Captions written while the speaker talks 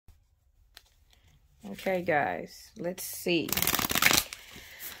Okay, guys, let's see.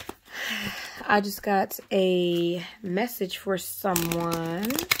 I just got a message for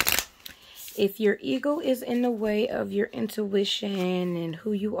someone. If your ego is in the way of your intuition and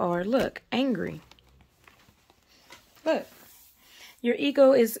who you are, look, angry. Look, your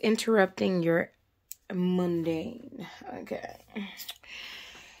ego is interrupting your mundane. Okay.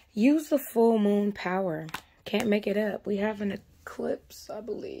 Use the full moon power. Can't make it up. We have an eclipse, I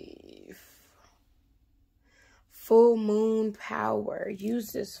believe. Full moon power.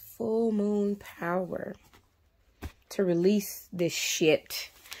 Use this full moon power to release this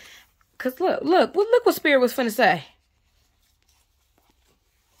shit. Because look what Spirit was finna say.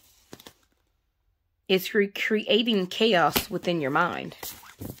 It's creating chaos within your mind.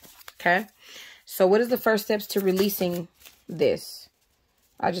 Okay? So what is the first steps to releasing this?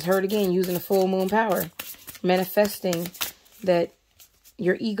 I just heard again, using the full moon power. Manifesting that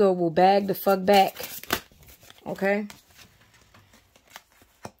your ego will bag the fuck back. Okay?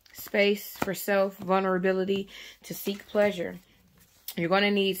 Space for self, vulnerability, to seek pleasure. You're going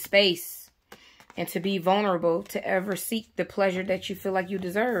to need space and to be vulnerable to ever seek the pleasure that you feel like you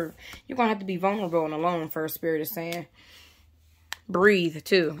deserve. You're going to have to be vulnerable and alone first, Spirit is saying. Breathe,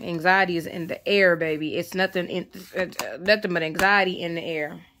 too. Anxiety is in the air, baby. It's nothing but anxiety in the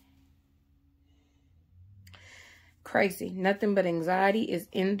air. Crazy. Nothing but anxiety is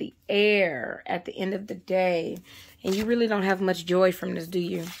in the air at the end of the day. And you really don't have much joy from this, do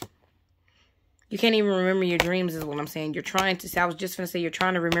you? You can't even remember your dreams is what I'm saying. You're trying to, I was just going to say you're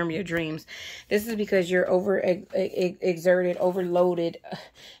trying to remember your dreams. This is because you're exerted, overloaded.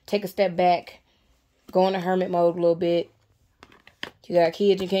 Take a step back. Go into hermit mode a little bit. You got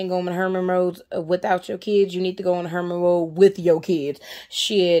kids, you can't go in the hermit mode without your kids. You need to go in the hermit mode with your kids.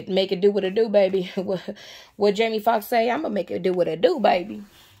 Shit, make it do what it do, baby. What Jamie Foxx say? I'm going to make it do what it do, baby.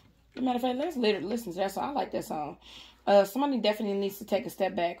 As a matter of fact, let's listen to that song. I like that song. Somebody definitely needs to take a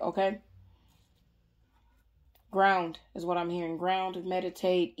step back, okay? Ground is what I'm hearing. Ground,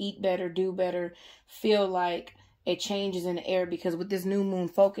 meditate, eat better, do better. Feel like a change is in the air, because with this new moon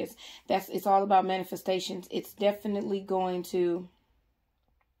focus, it's all about manifestations. It's definitely going to...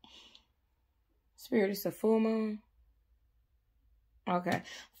 Spirit, it's a full moon. Okay.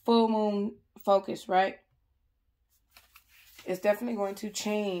 Full moon focus, right? It's definitely going to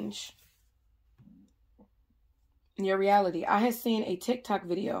change your reality. I had seen a TikTok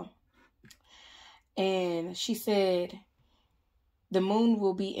video, and she said the moon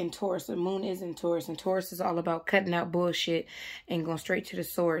will be in Taurus. The moon is in Taurus, and Taurus is all about cutting out bullshit and going straight to the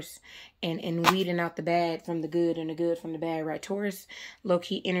source and weeding out the bad from the good and the good from the bad, right? Taurus,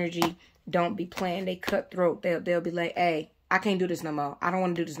 low-key energy, don't be playing. They cutthroat. They'll be like, hey, I can't do this no more. I don't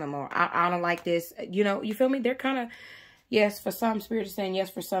want to do this no more. I don't like this. You know, you feel me? They're kind of, yes, for some, Spirit is saying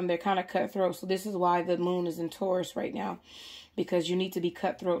yes, for some, they're kind of cutthroat. So this is why the moon is in Taurus right now, because you need to be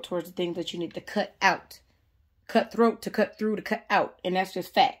cutthroat towards the things that you need to cut out. Cutthroat to cut through to cut out. And that's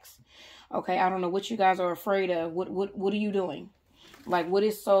just facts. Okay, I don't know what you guys are afraid of. What are you doing? Like, what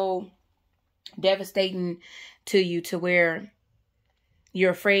is so devastating to you to where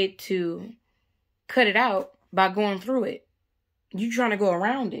you're afraid to cut it out by going through it? You're trying to go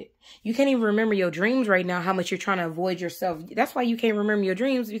around it. You can't even remember your dreams right now, how much you're trying to avoid yourself. That's why you can't remember your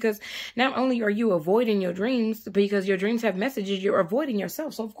dreams, because not only are you avoiding your dreams, because your dreams have messages, you're avoiding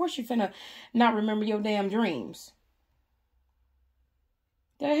yourself. So, of course, you're finna not remember your damn dreams.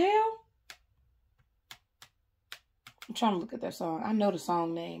 The hell? I'm trying to look at that song. I know the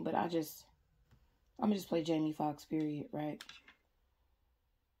song name, but I'm going to just play Jamie Foxx, period, right?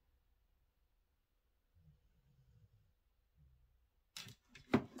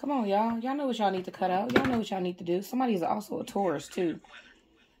 Come on, y'all. Y'all know what y'all need to cut out. Y'all know what y'all need to do. Somebody's also a Taurus, too.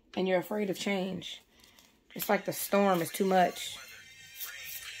 And you're afraid of change. It's like the storm is too much.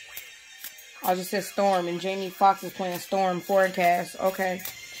 I just said storm, and Jamie Foxx is playing storm forecast. Okay.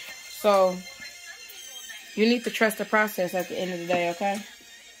 So, you need to trust the process at the end of the day, okay?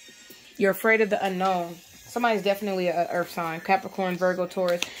 You're afraid of the unknown. Somebody's definitely an earth sign. Capricorn, Virgo,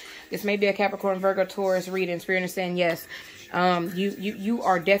 Taurus. This may be a Capricorn, Virgo, Taurus reading. Spirit is saying yes. You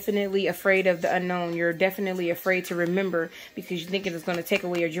are definitely afraid of the unknown. You're definitely afraid to remember, because you think it's going to take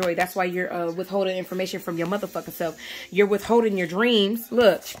away your joy. That's why you're withholding information from your motherfucking self. You're withholding your dreams.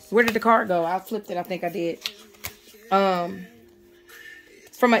 Look, where did the card go? I flipped it. I think I did.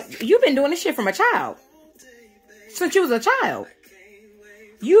 You've been doing this shit from a child. Since you was a child.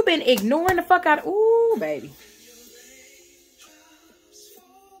 You've been ignoring the fuck out of... Ooh, baby.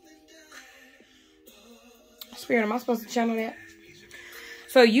 Spirit, am I supposed to channel that?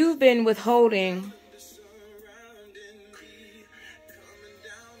 So you've been withholding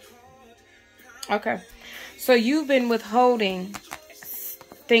Okay. So you've been withholding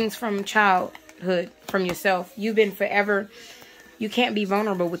things from childhood, from yourself. You've been forever. You can't be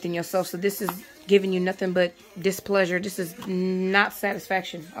vulnerable within yourself. So this is giving you nothing but displeasure. This is not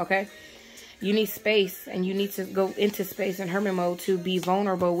satisfaction. Okay. You need space, and you need to go into space and hermit mode to be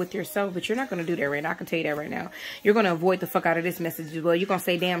vulnerable with yourself. But you're not going to do that right now. I can tell you that right now. You're going to avoid the fuck out of this message as well. You're going to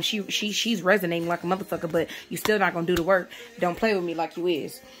say, damn, she's resonating like a motherfucker, but you still not going to do the work. Don't play with me like you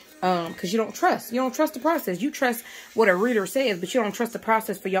is. Because you don't trust. You don't trust the process. You trust what a reader says, but you don't trust the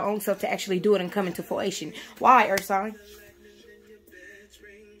process for your own self to actually do it and come into fruition. Why, Earth sign?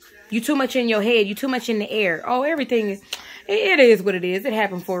 You too much in your head. You too much in the air. Oh, everything is... It is what it is. It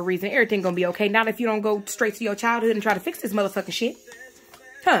happened for a reason. Everything gonna be okay. Not if you don't go straight to your childhood and try to fix this motherfucking shit.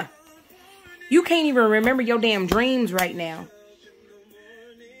 Huh. You can't even remember your damn dreams right now.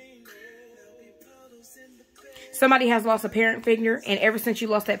 Somebody has lost a parent figure, and ever since you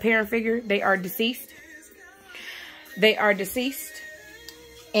lost that parent figure, they are deceased. They are deceased.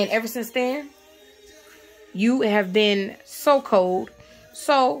 And ever since then, you have been so cold,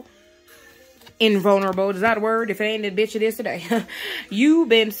 so invulnerable. Is that a word? If it ain't, the bitch it is today. You've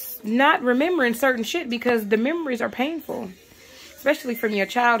been not remembering certain shit because the memories are painful, especially from your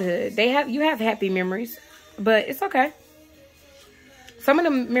childhood. You have happy memories, but it's okay. Some of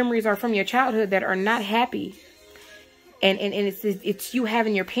the memories are from your childhood that are not happy, and it's you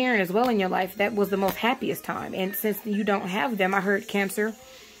having your parent as well in your life. That was the most happiest time, and since you don't have them, I heard Cancer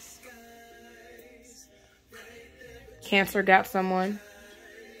got someone.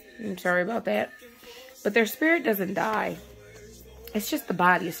 I'm sorry about that. But their spirit doesn't die. It's just the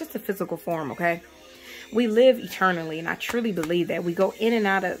body. It's just a physical form, okay? We live eternally, and I truly believe that. We go in and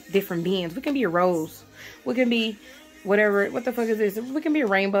out of different beings. We can be a rose. We can be whatever. What the fuck is this? We can be a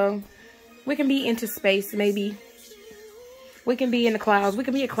rainbow. We can be into space, maybe. We can be in the clouds. We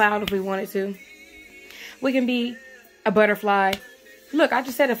can be a cloud if we wanted to. We can be a butterfly. Look, I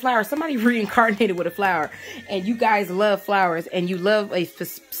just said a flower. Somebody reincarnated with a flower. And you guys love flowers. And you love a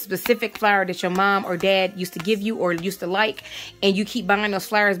specific flower that your mom or dad used to give you or used to like. And you keep buying those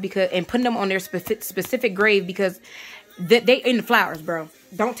flowers and putting them on their specific grave because they in the flowers, bro.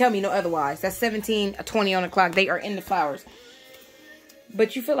 Don't tell me no otherwise. That's 17:20 on the clock. They are in the flowers.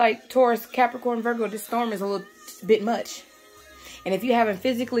 But you feel like Taurus, Capricorn, Virgo, this storm is a little bit much. And if you haven't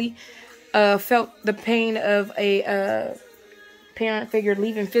physically felt the pain of a... parent figure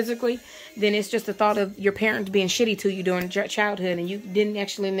leaving physically, then it's just the thought of your parents being shitty to you during childhood and you didn't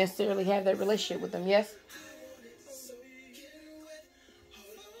actually necessarily have that relationship with them. Yes,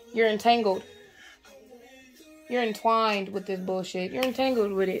 you're entangled, you're entwined with this bullshit. You're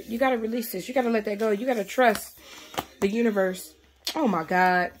entangled with it. You got to release this. You got to let that go. You got to trust the universe. Oh my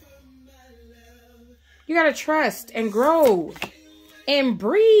God, you got to trust and grow and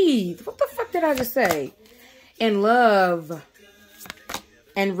breathe. What the fuck did I just say? And love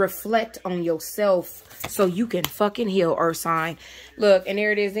and reflect on yourself so you can fucking heal, Earth sign. Look, and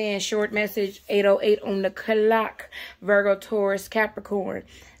there it is in short message, 8:08 on the clock. Virgo, Taurus, Capricorn.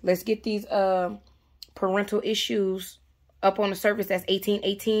 Let's get these parental issues up on the surface. That's 18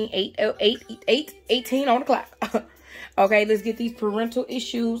 on the clock. Okay, let's get these parental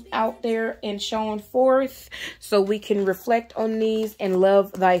issues out there and showing forth so we can reflect on these and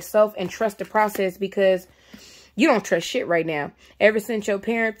love thyself and trust the process, because you don't trust shit right now. Ever since your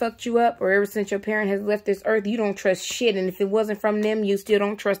parent fucked you up, or ever since your parent has left this earth, you don't trust shit. And if it wasn't from them, you still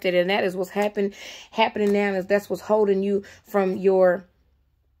don't trust it. And that is what's happening now. Is that's what's holding you from your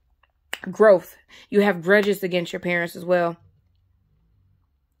growth. You have grudges against your parents as well.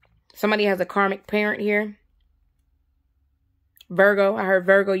 Somebody has a karmic parent here. Virgo, I heard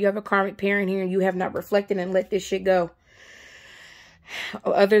Virgo, you have a karmic parent here and you have not reflected and let this shit go.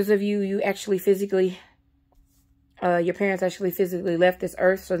 Others of you, you actually physically... your parents actually physically left this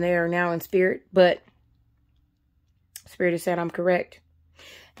earth, so they are now in spirit. But spirit is saying I'm correct.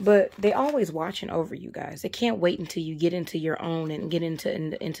 But they always watching over you guys. They can't wait until you get into your own and get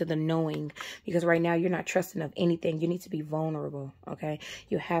into the knowing. Because right now you're not trusting of anything. You need to be vulnerable, okay?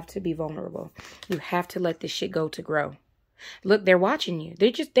 You have to be vulnerable. You have to let this shit go to grow. Look, they're watching you.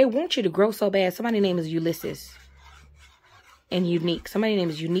 They want you to grow so bad. Somebody's name is Ulysses and Unique. Somebody's name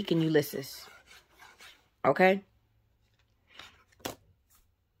is Unique and Ulysses. Okay?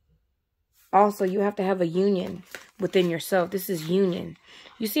 Also, you have to have a union within yourself. This is union.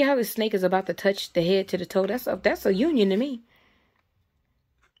 You see how the snake is about to touch the head to the toe? That's a union to me.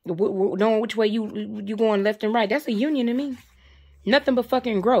 Knowing which way you going left and right. That's a union to me. Nothing but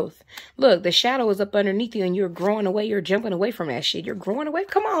fucking growth. Look, the shadow is up underneath you and you're growing away. You're jumping away from that shit. You're growing away.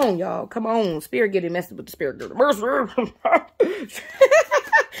 Come on, y'all. Come on. Spirit getting messed with the spirit.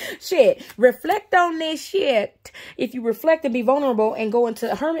 shit. Reflect on this shit. If you reflect and be vulnerable and go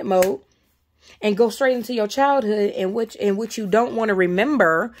into hermit mode and go straight into your childhood and which you don't want to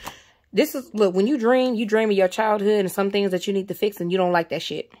remember. This is, look, when you dream of your childhood and some things that you need to fix and you don't like that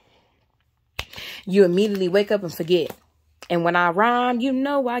shit. You immediately wake up and forget. And when I rhyme, you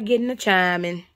know I get in the chiming.